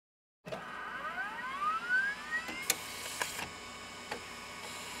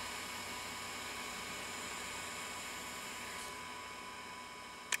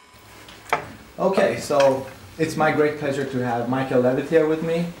Okay, so it's my great pleasure to have Michael Levitt here with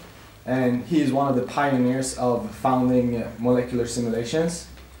me, and he is one of the pioneers of founding molecular simulations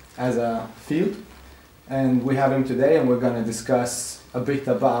as a field. And we have him today, and we're going to discuss a bit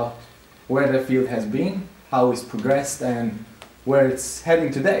about where the field has been, how it's progressed, and where it's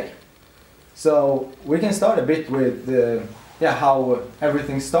heading today. So we can start a bit with how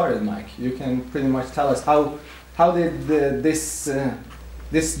everything started, Mike. You can pretty much tell us how did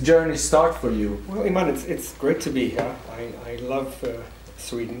this journey start for you? Well, Iman, it's great to be here. I love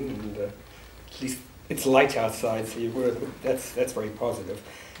Sweden, and at least it's light outside, so that's very positive.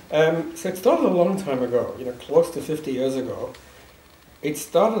 So it started a long time ago, close to 50 years ago. It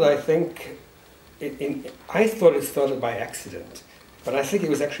started, I think, I thought it started by accident, but I think it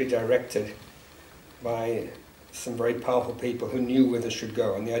was actually directed by some very powerful people who knew where this should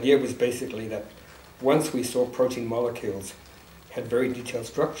go. And the idea was basically that once we saw protein molecules had very detailed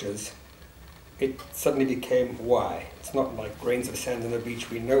structures, it suddenly became why. It's not like grains of sand on the beach,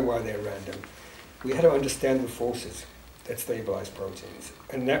 we know why they're random. We had to understand the forces that stabilize proteins.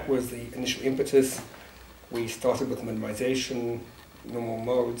 And that was the initial impetus. We started with minimization, normal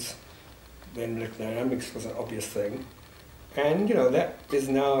modes, then molecular dynamics was an obvious thing. And that is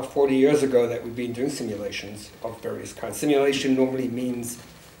now 40 years ago that we've been doing simulations of various kinds. Simulation normally means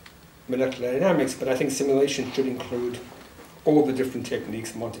molecular dynamics, but I think simulation should include all the different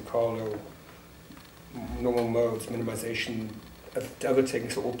techniques, Monte Carlo, normal modes, minimization, other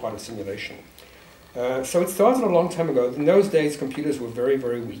techniques are all part of simulation. So it started a long time ago. In those days, computers were very,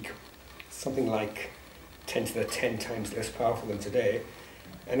 very weak, something like 10 to the 10 times less powerful than today.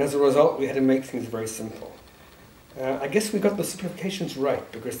 And as a result, we had to make things very simple. I guess we got the simplifications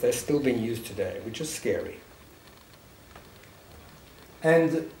right, because they're still being used today, which is scary.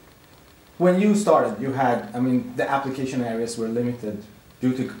 And when you started, you had, the application areas were limited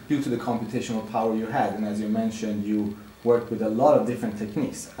due to the computational power you had. And as you mentioned, you worked with a lot of different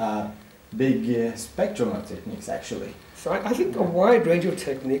techniques, big spectrum of techniques, actually. So I think a wide range of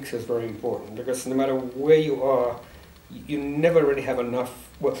techniques is very important, because no matter where you are, you never really have enough.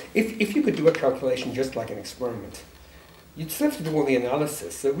 Well, if you could do a calculation just like an experiment, you'd still have to do all the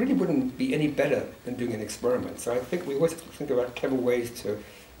analysis, so it really wouldn't be any better than doing an experiment. So I think we always have to think about clever ways to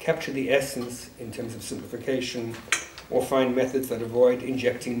capture the essence in terms of simplification, or find methods that avoid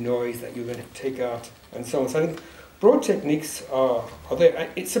injecting noise that you then have to take out, and so on. So I think broad techniques are there.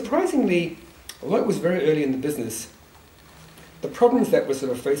 It's surprisingly, although it was very early in the business, the problems that we're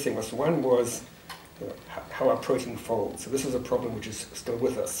sort of facing us, one was how our protein folds. So this is a problem which is still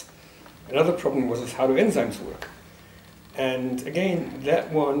with us. Another problem was how do enzymes work? And again,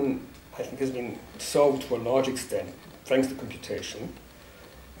 that one I think has been solved to a large extent thanks to computation.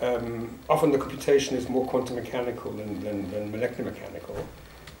 Often the computation is more quantum mechanical than molecular mechanical.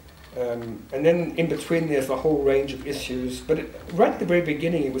 And then in between there's a whole range of issues. But right at the very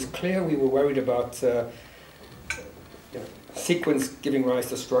beginning it was clear we were worried about sequence giving rise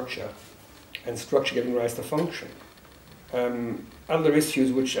to structure and structure giving rise to function. Other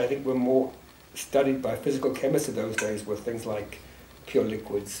issues which I think were more studied by physical chemists in those days were things like pure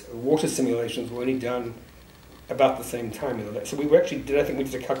liquids. Water simulations were only done about the same time. So we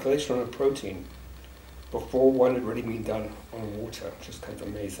did a calculation on a protein before one had already been done on water, which is kind of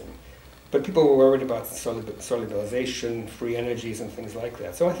amazing. But people were worried about solubilization, free energies, and things like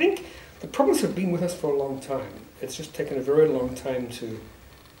that. So I think the problems have been with us for a long time. It's just taken a very long time to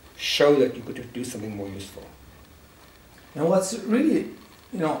show that you could do something more useful. And what's really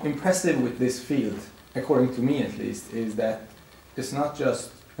impressive with this field, according to me at least, is that it's not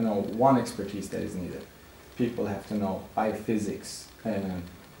just one expertise that is needed. People have to know biophysics,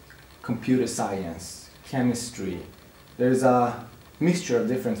 computer science, chemistry. There's a mixture of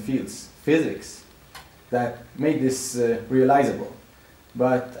different fields, physics, that made this realizable.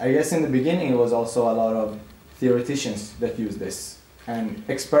 But I guess in the beginning it was also a lot of theoreticians that used this, and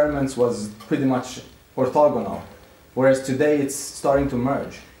experiments was pretty much orthogonal, whereas today it's starting to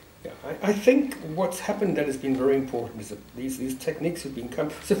merge. Yeah, I think what's happened that has been very important is that these techniques have become.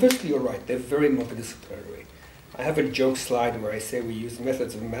 So firstly, you're right, they're very multidisciplinary. I have a joke slide where I say we use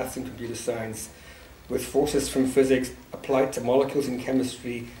methods of maths and computer science with forces from physics applied to molecules in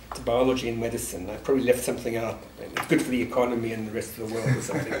chemistry, to biology and medicine. I probably left something out. It's good for the economy and the rest of the world or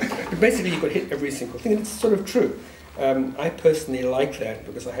something. But basically, you could hit every single thing, and it's sort of true. I personally like that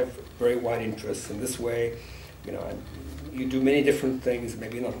because I have very wide interests. In this way, you do many different things.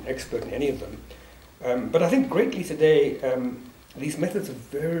 Maybe you're not an expert in any of them. But I think greatly today, these methods are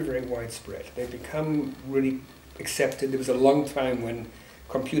very, very widespread. They've become really accepted. There was a long time when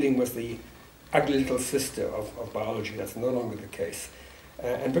computing was the ugly little sister of biology. That's no longer the case.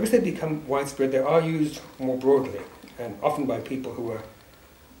 And because they become widespread, they are used more broadly, and often by people who are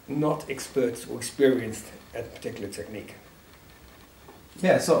not experts or experienced at a particular technique.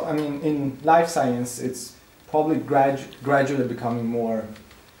 Yeah, so I mean, in life science, it's probably gradually becoming more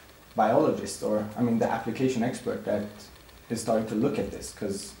biologist, or I mean, the application expert that is starting to look at this,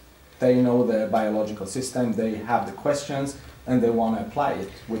 because they know the biological system, they have the questions, and they want to apply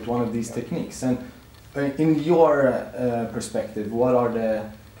it with one of these techniques. And in your perspective, what are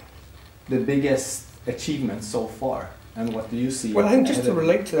the biggest achievements so far, and what do you see? Well, I think just to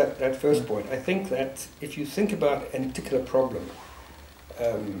relate to that first point, I think that if you think about a particular problem,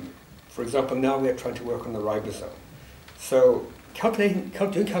 for example, now we're trying to work on the ribosome. So doing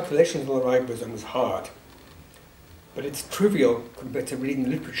calculations on the ribosome is hard, but it's trivial compared to reading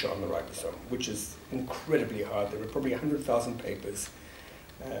literature on the ribosome, which is incredibly hard. There are probably 100,000 papers.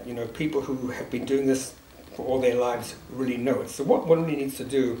 People who have been doing this for all their lives really know it. So what one really needs to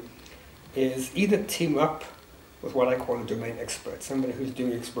do is either team up with what I call a domain expert, somebody who's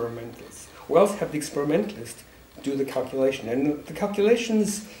doing experimentals, or else have the experimentalist do the calculation. And the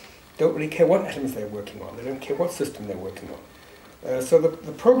calculations don't really care what atoms they're working on. They don't care what system they're working on. So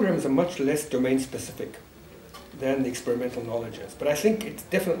the programs are much less domain specific than the experimental knowledge is. But I think it's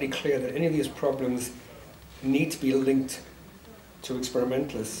definitely clear that any of these problems need to be linked to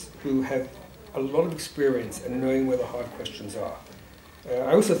experimentalists who have a lot of experience in knowing where the hard questions are.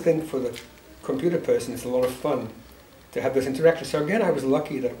 I also think for the computer person it's a lot of fun to have this interaction. So again, I was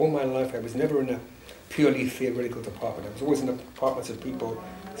lucky that all my life I was never in a purely theoretical department. I was always in the departments of people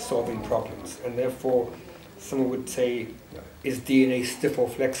solving problems, and therefore someone would say, is DNA stiff or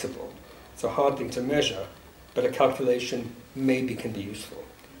flexible? It's a hard thing to measure, but a calculation maybe can be useful.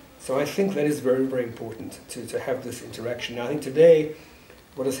 So I think that is very, very important to have this interaction. Now, I think today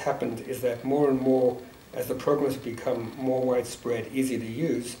what has happened is that more and more, as the programs become more widespread, easier to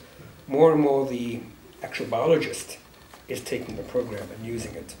use, more and more the actual biologist is taking the program and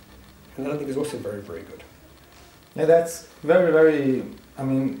using it. And that I think is also very, very good. Yeah, that's very, very, I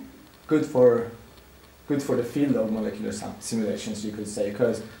mean, good for the field of molecular simulations, you could say,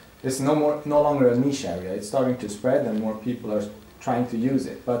 because it's no longer a niche area. It's starting to spread and more people are trying to use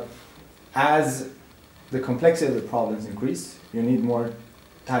it. But as the complexity of the problems increase, you need more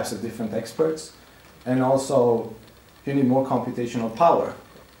types of different experts, and also you need more computational power.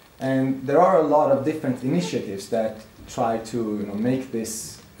 And there are a lot of different initiatives that try to make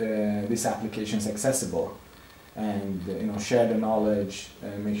these applications accessible, and share the knowledge,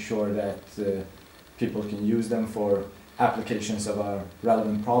 make sure that people can use them for applications of a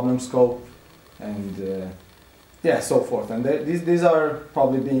relevant problem scope, and so forth. And these are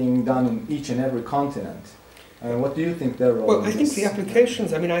probably being done in each and every continent. What do you think their role is? Well, I think the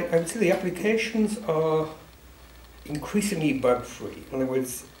applications, I would say the applications are increasingly bug-free. In other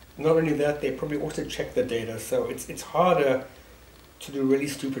words, not only that, they probably also check the data, so it's harder to do really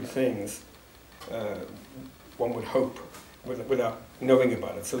stupid things, one would hope, without knowing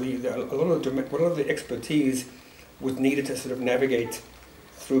about it. So a lot of the expertise was needed to sort of navigate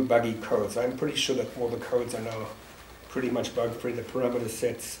through buggy codes. I'm pretty sure that all the codes are now pretty much bug-free. The parameter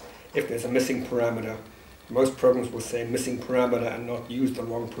sets, if there's a missing parameter, most programs will say missing parameter and not use the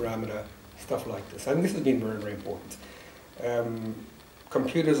wrong parameter, stuff like this. I think this has been very, very important.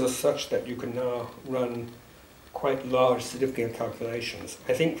 Computers are such that you can now run quite large, significant calculations.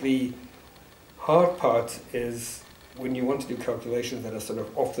 I think the hard part is when you want to do calculations that are sort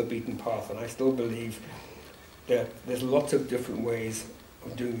of off the beaten path, and I still believe that there's lots of different ways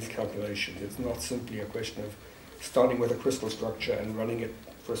of doing these calculations. It's not simply a question of starting with a crystal structure and running it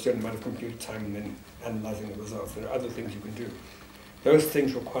for a certain amount of computer time and then analyzing the results. There are other things you can do. Those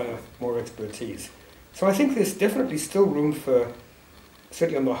things require more expertise. So I think there's definitely still room for,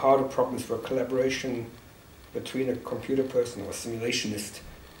 certainly on the harder problems, for a collaboration between a computer person or a simulationist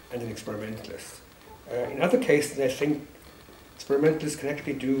and an experimentalist. In other cases, I think experimentalists can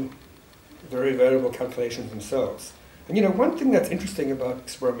actually do very variable calculations themselves. And one thing that's interesting about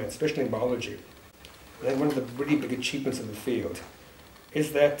experiments, especially in biology, and one of the really big achievements of the field,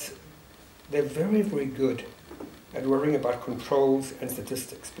 is that they're very, very good at worrying about controls and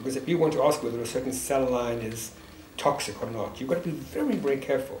statistics. Because if you want to ask whether a certain cell line is toxic or not, you've got to be very, very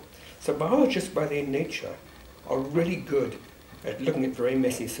careful. So biologists, by their nature, are really good at looking at very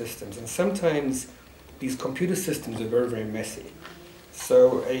messy systems. And sometimes these computer systems are very, very messy.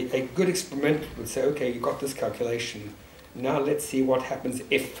 So a good experiment would say, okay, you got this calculation, now let's see what happens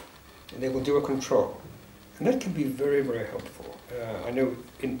if. And they will do a control. And that can be very, very helpful. I know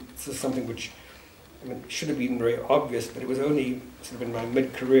this is something which should have been very obvious, but it was only sort of in my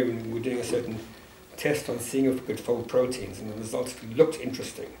mid-career when we were doing a certain test on seeing if we could fold proteins, and the results looked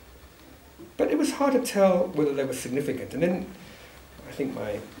interesting. But it was hard to tell whether they were significant. And then I think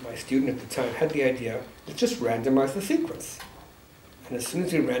my student at the time had the idea, let's just randomize the sequence. And as soon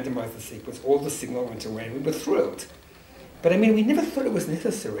as we randomized the sequence, all the signal went away, and we were thrilled. But I mean, we never thought it was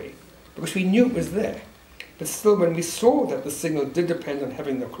necessary, because we knew it was there. But still, when we saw that the signal did depend on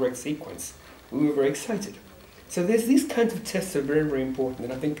having the correct sequence, we were very excited. So these kinds of tests are very, very important,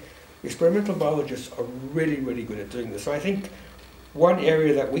 and I think experimental biologists are really, really good at doing this. So I think one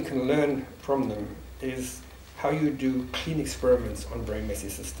area that we can learn from them is how you do clean experiments on very messy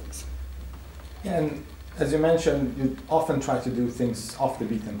systems. Yeah, and as you mentioned, you often try to do things off the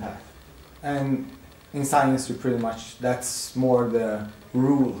beaten path. And in science, you pretty much, that's more the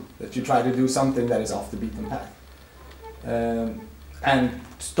rule, that you try to do something that is off the beaten path. And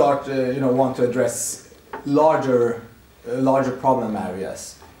start, want to address larger problem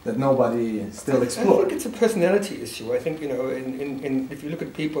areas that nobody still explored. I think it's a personality issue. I think, if you look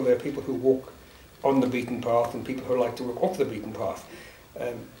at people, there are people who walk on the beaten path and people who like to walk off the beaten path.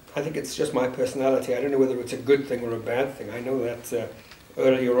 I think it's just my personality. I don't know whether it's a good thing or a bad thing. I know that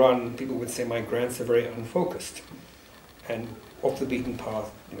earlier on, people would say my grants are very unfocused. And off the beaten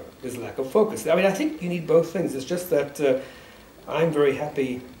path, there's a lack of focus. I mean, I think you need both things. It's just that I'm very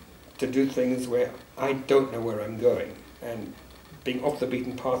happy to do things where I don't know where I'm going. And being off the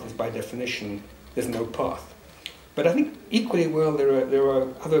beaten path is by definition, there's no path. But I think equally well, there are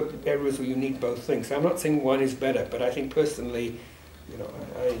other areas where you need both things. So I'm not saying one is better, but I think personally,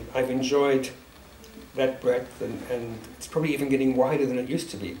 I've enjoyed that breadth, and it's probably even getting wider than it used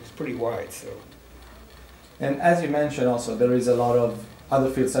to be. It was pretty wide, so. And as you mentioned also, there is a lot of other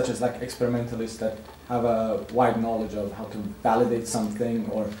fields, such as like experimentalists that have a wide knowledge of how to validate something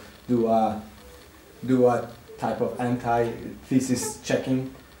or do a type of anti-thesis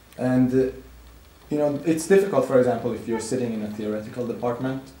checking. And it's difficult, for example, if you're sitting in a theoretical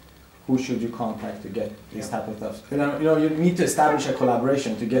department, who should you contact to get this type of stuff? You need to establish a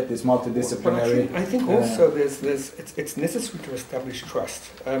collaboration to get this multidisciplinary. Actually, I think also it's necessary to establish trust.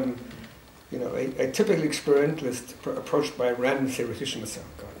 A typical experimentalist approached by a random theoretician would say,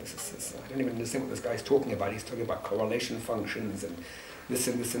 "Oh God, this is I don't even understand what this guy's talking about. He's talking about correlation functions and this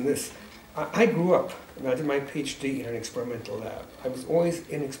and this and this." I grew up, and I did my PhD in an experimental lab. I was always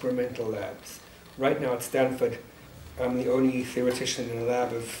in experimental labs. Right now at Stanford, I'm the only theoretician in a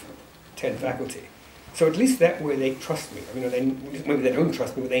lab of 10 faculty. So at least that way they trust me. Maybe they don't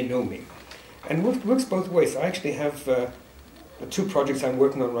trust me, but they know me. And it works both ways. I actually have the two projects I'm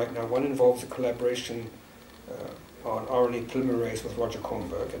working on right now. One involves a collaboration on RNA polymerase with Roger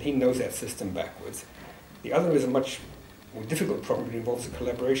Kornberg, and he knows that system backwards. The other is a much more difficult problem. It involves a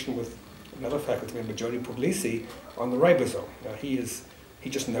collaboration with another faculty member, Jody Puglisi, on the ribosome. Now he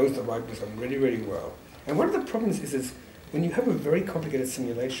just knows the ribosome really, really well. And one of the problems is when you have a very complicated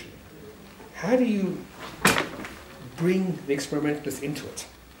simulation, how do you bring the experimentalists into it?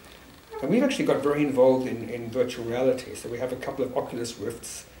 And we've actually got very involved in virtual reality. So we have a couple of Oculus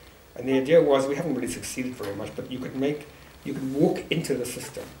Rifts. And the idea was, we haven't really succeeded very much, but you could walk into the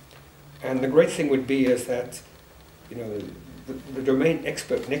system. And the great thing would be is that, the domain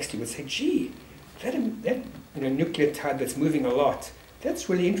expert next to you would say, gee, that nucleotide that's moving a lot, that's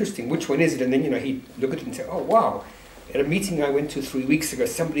really interesting. Which one is it? And then, he'd look at it and say, oh, wow. At a meeting I went to 3 weeks ago,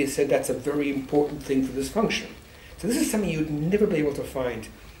 somebody said that's a very important thing for this function. So this is something you'd never be able to find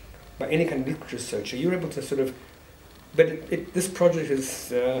by any kind of literature search. So you're able to sort of, but this project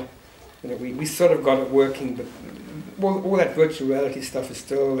is, we sort of got it working, but all that virtual reality stuff is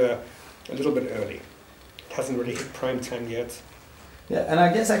still a little bit early. It hasn't really hit prime time yet. Yeah, and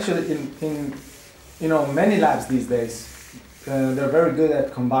I guess actually in many labs these days, they're very good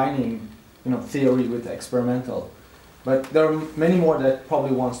at combining theory with experimental. But there are many more that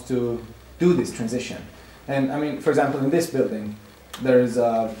probably wants to do this transition. And for example, in this building, there is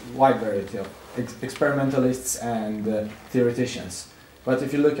a wide variety of experimentalists and theoreticians. But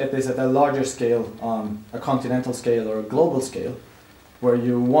if you look at this at a larger scale, on a continental scale or a global scale, where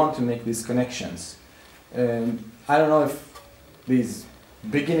you want to make these connections, I don't know if these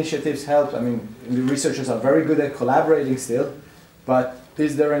big initiatives help. The researchers are very good at collaborating still, but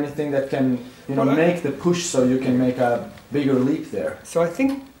is there anything that can make the push so you can make a bigger leap there? So I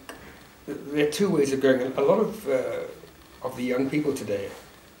think there are two ways of going. A lot of the young people today,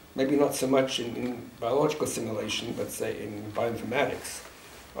 maybe not so much in biological simulation, but say in bioinformatics,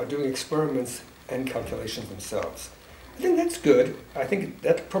 are doing experiments and calculations themselves. I think that's good. I think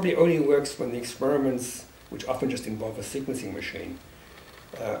that probably only works when the experiments, which often just involve a sequencing machine,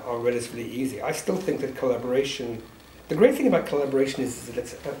 are relatively easy. I still think that collaboration, the great thing about collaboration is that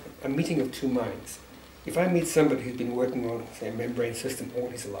it's a meeting of two minds. if I meet somebody who's been working on, say, a membrane system all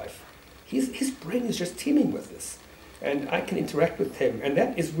his life, his brain is just teeming with this. And I can interact with him, and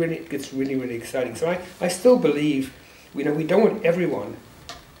that is gets really, really exciting. So I still believe, we don't want everyone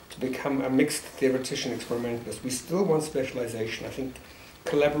to become a mixed theoretician experimentalist. We still want specialization. I think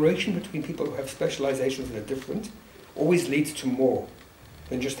collaboration between people who have specializations that are different always leads to more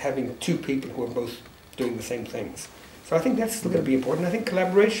than just having two people who are both doing the same things. So I think that's still going to be important. I think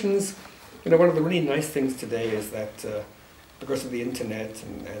collaborations, one of the really nice things today is that because of the internet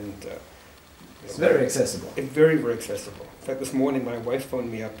and it's very accessible. It's very, very accessible. In fact, this morning my wife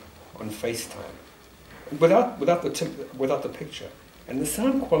phoned me up on FaceTime without the picture. And the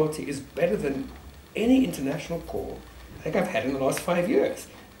sound quality is better than any international call I think I've had in the last 5 years.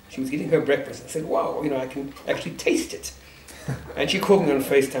 She was eating her breakfast and said, wow, I can actually taste it. And she called me on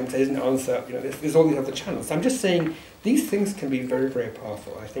FaceTime, so I didn't answer. There's all these other channels. So I'm just saying these things can be very, very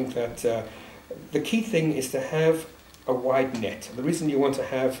powerful. I think that the key thing is to have a wide net. The reason you want to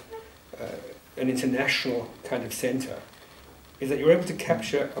have an international kind of center is that you're able to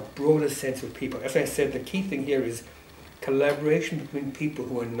capture a broader sense of people. As I said, the key thing here is collaboration between people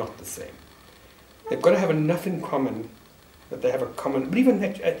who are not the same. They've got to have enough in common that they have a common, but even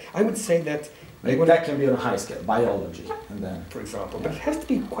that, I would say that... that can be on a high scale, biology, and then... For example, but it has to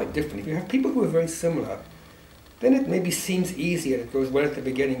be quite different. If you have people who are very similar, then it maybe seems easier, it goes well at the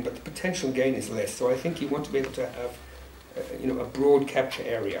beginning, but the potential gain is less. So I think you want to be able to have a broad capture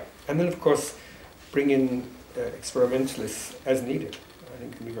area. And then, of course, bring in experimentalists as needed. I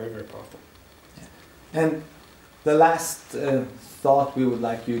think it can be very, very powerful. Yeah. And the last thought we would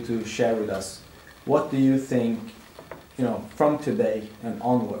like you to share with us, what do you think, from today and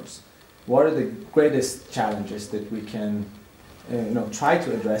onwards, what are the greatest challenges that we can try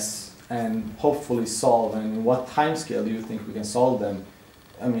to address and hopefully solve, and what time scale do you think we can solve them?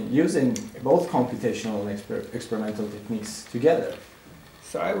 I mean, using both computational and experimental techniques together.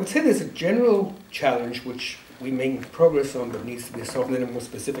 So I would say there's a general challenge which we make progress on but needs to be solved, and then a more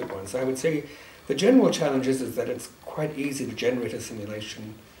specific one. So I would say the general challenge is that it's quite easy to generate a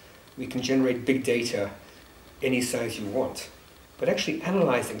simulation. We can generate big data any size you want. But actually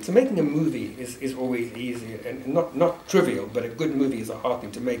analyzing, so making a movie is always easy and not trivial, but a good movie is a hard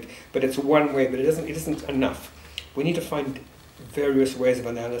thing to make. But it's one way, but it isn't enough. We need to find various ways of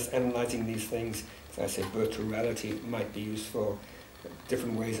analyzing these things. As I say, virtual reality might be useful,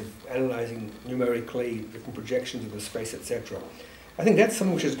 different ways of analyzing numerically, different projections of the space, etc. I think that's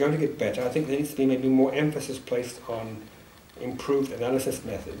something which is going to get better. I think there needs to be maybe more emphasis placed on improved analysis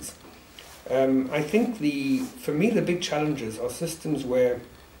methods. I think for me the big challenges are systems where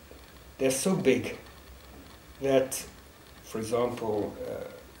they're so big that, for example,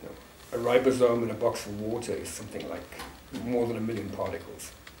 a ribosome in a box of water is something like more than 1 million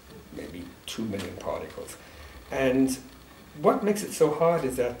particles, maybe 2 million particles. And what makes it so hard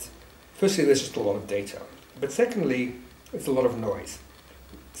is that, firstly, there's just a lot of data, but secondly, it's a lot of noise.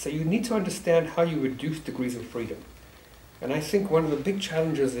 So you need to understand how you reduce degrees of freedom. And I think one of the big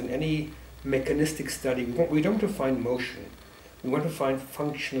challenges in any mechanistic study, we don't want to find motion. We want to find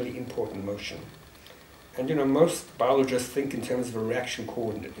functionally important motion. And most biologists think in terms of a reaction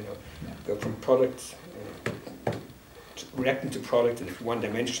coordinate, go from product, reacting to product, and it's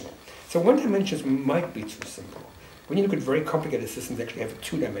one-dimensional. So one dimensions might be too simple. When you look at very complicated systems, they actually have a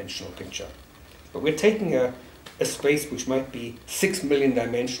two-dimensional picture. But we're taking a space which might be 6 million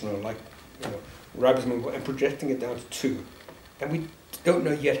dimensional, like ribosome, and projecting it down to 2. And we don't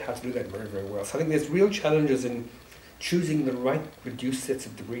know yet how to do that very, very well. So I think there's real challenges in choosing the right reduced sets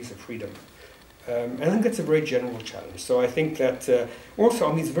of degrees of freedom. And I think that's a very general challenge. So I think that also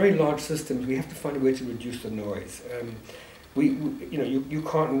on these very large systems, we have to find a way to reduce the noise. You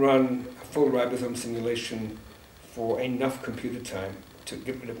can't run a full ribosome simulation for enough computer time to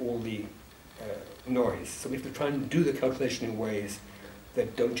get rid of all the noise. So we have to try and do the calculation in ways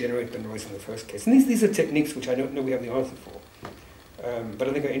that don't generate the noise in the first case. And these are techniques which I don't know we have the answer for. But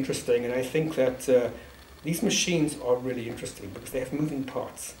I think are interesting, and I think that these machines are really interesting because they have moving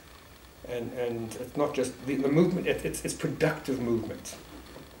parts. And it's not just the movement, it's productive movement.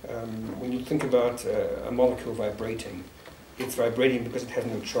 When you think about a molecule vibrating, it's vibrating because it has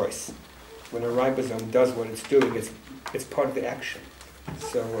no choice. When a ribosome does what it's doing, it's part of the action.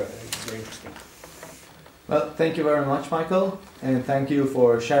 So it's very interesting. Well, thank you very much, Michael, and thank you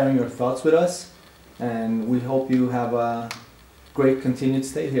for sharing your thoughts with us. And we hope you have a great continued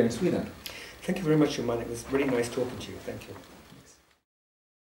stay here in Sweden. Thank you very much, Joman. It was really nice talking to you. Thank you.